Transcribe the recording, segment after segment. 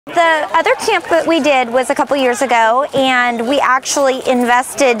The other camp that we did was a couple years ago, and we actually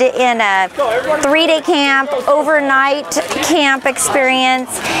invested in a 3-day camp, overnight camp experience,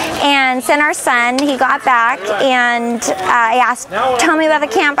 and sent our son. He got back, and I asked, tell me about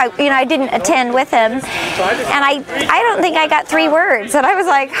the camp. I didn't attend with him, and I don't think I got 3 words, and I was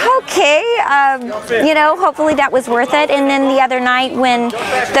like, okay, hopefully that was worth it. And then the other night, when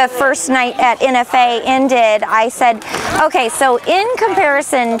the first night at NFA ended, I said, okay, so in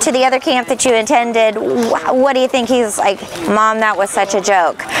comparison to the other camp that you attended, what do you think? He's like, Mom, that was such a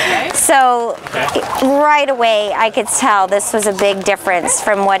joke. So right away I could tell this was a big difference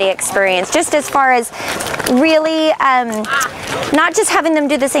from what he experienced, just as far as really not just having them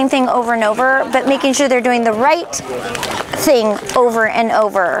do the same thing over and over, but making sure they're doing the right thing over and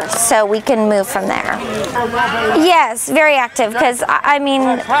over so we can move from there. Yes, very active, because I mean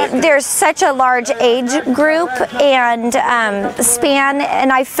there's such a large age group and span,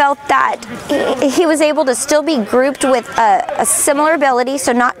 and I felt that he was able to still be grouped with a similar ability,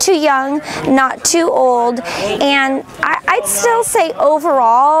 so not too young, not too old, and I'd still say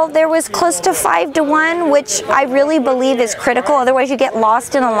overall there was close to 5 to 1, which I really believe is critical. Otherwise you get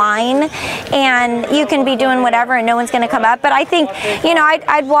lost in a line and you can be doing whatever and no one's going to come up. But I think,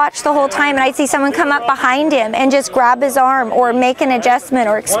 I'd watch the whole time and I'd see someone come up behind him and just grab his arm or make an adjustment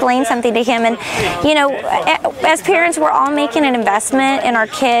or explain something to him. And as parents, we're all making an investment in our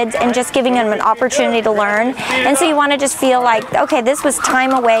kids and just giving them an opportunity to learn. And so you want to just feel like, okay, this was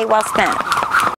time away well spent.